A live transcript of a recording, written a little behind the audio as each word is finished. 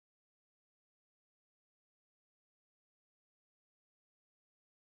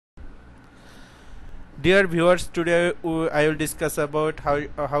Dear viewers, today I will discuss about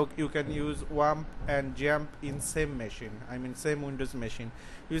how you can use WAMP and XAMPP in same machine. I mean same Windows machine.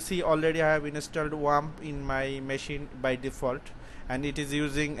 You see, already I have installed WAMP in my machine by default, and it is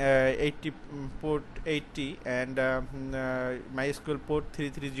using 80 port 80 and MySQL port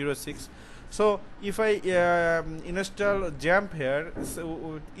 3306. So if I install XAMPP here,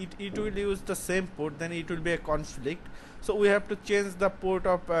 so it will use the same port, then it will be a conflict. So we have to change the port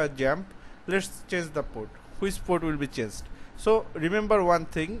of XAMPP. Let's change the port. Which port will be changed? So remember one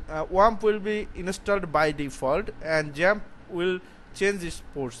thing, WAMP will be installed by default and XAMPP will change its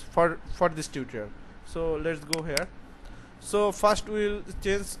ports for this tutorial. So let's go here. So first we will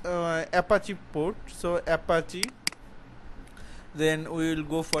change Apache port. So Apache, then we will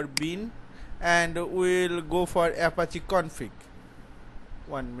go for bin, and we will go for Apache config.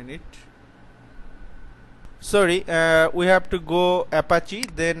 1 minute. Sorry, we have to go Apache,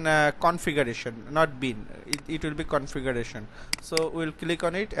 then configuration, not bin. It will be configuration. So we'll click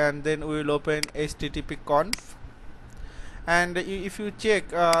on it, and then we will open http conf. And if you check,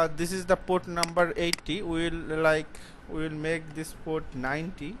 this is the port number 80. We will make this port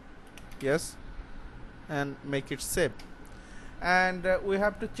 90. Yes, and make it save. And we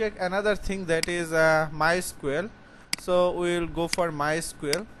have to check another thing, that is MySQL. So we will go for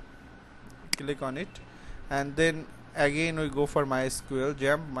MySQL. Click on it. And then again we go for MySQL,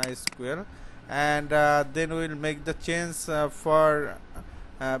 XAMPP MySQL, and then we will make the change for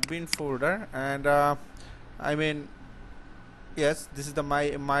bin folder. And I mean, yes, this is the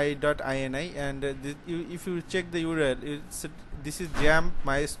my.ini, and if you check the URL, this is XAMPP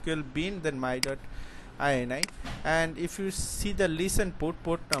MySQL bin, then my.ini. And if you see the listen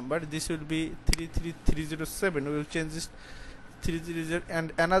port number, this will be 33307. We will change this 330,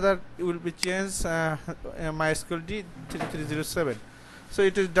 and another will be changed MySQL D 3307. So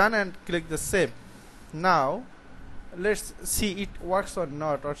it is done, and click the save. Now let's see it works or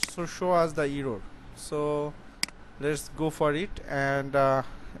not, or so show us the error. So let's go for it, and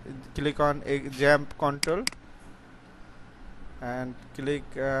click on XAMPP control, and click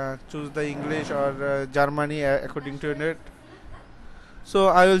choose the English or Germany according to it. So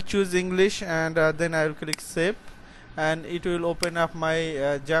I will choose English, and then I will click save, and it will open up my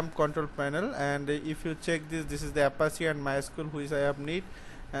XAMPP control panel. And if you check this is the Apache and MySQL which I have need,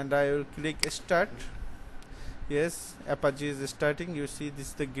 and I will click start. Yes, Apache is starting. You see this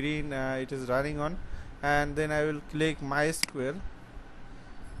is the green, it is running on. And then I will click MySQL.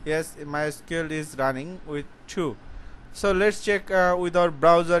 Yes, MySQL is running with 2. So let's check with our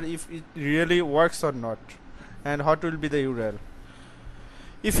browser if it really works or not, and what will be the URL.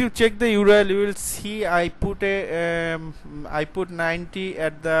 If you check the URL, you will see I put 90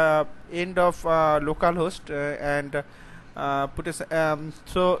 at the end of localhost, and put a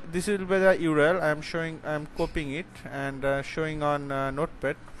so this will be the URL I'm copying it and showing on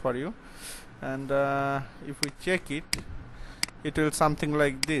notepad for you. And if we check it, it will something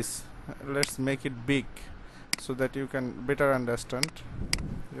like this. Let's make it big so that you can better understand.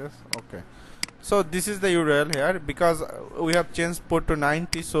 Yes, okay. So this is the URL here, because we have changed port to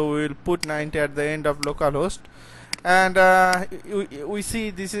 90, so we will put 90 at the end of localhost. And we see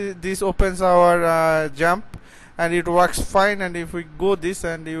this opens our XAMPP, and it works fine. And if we go this,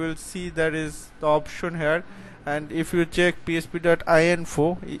 and you will see there is the option here, and if you check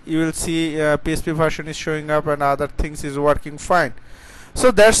php.info, you will see PHP version is showing up, and other things is working fine.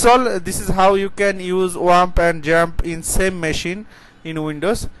 So that's all. This is how you can use WAMP and XAMPP in same machine in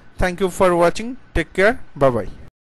Windows. Thank you for watching. Take care. Bye bye.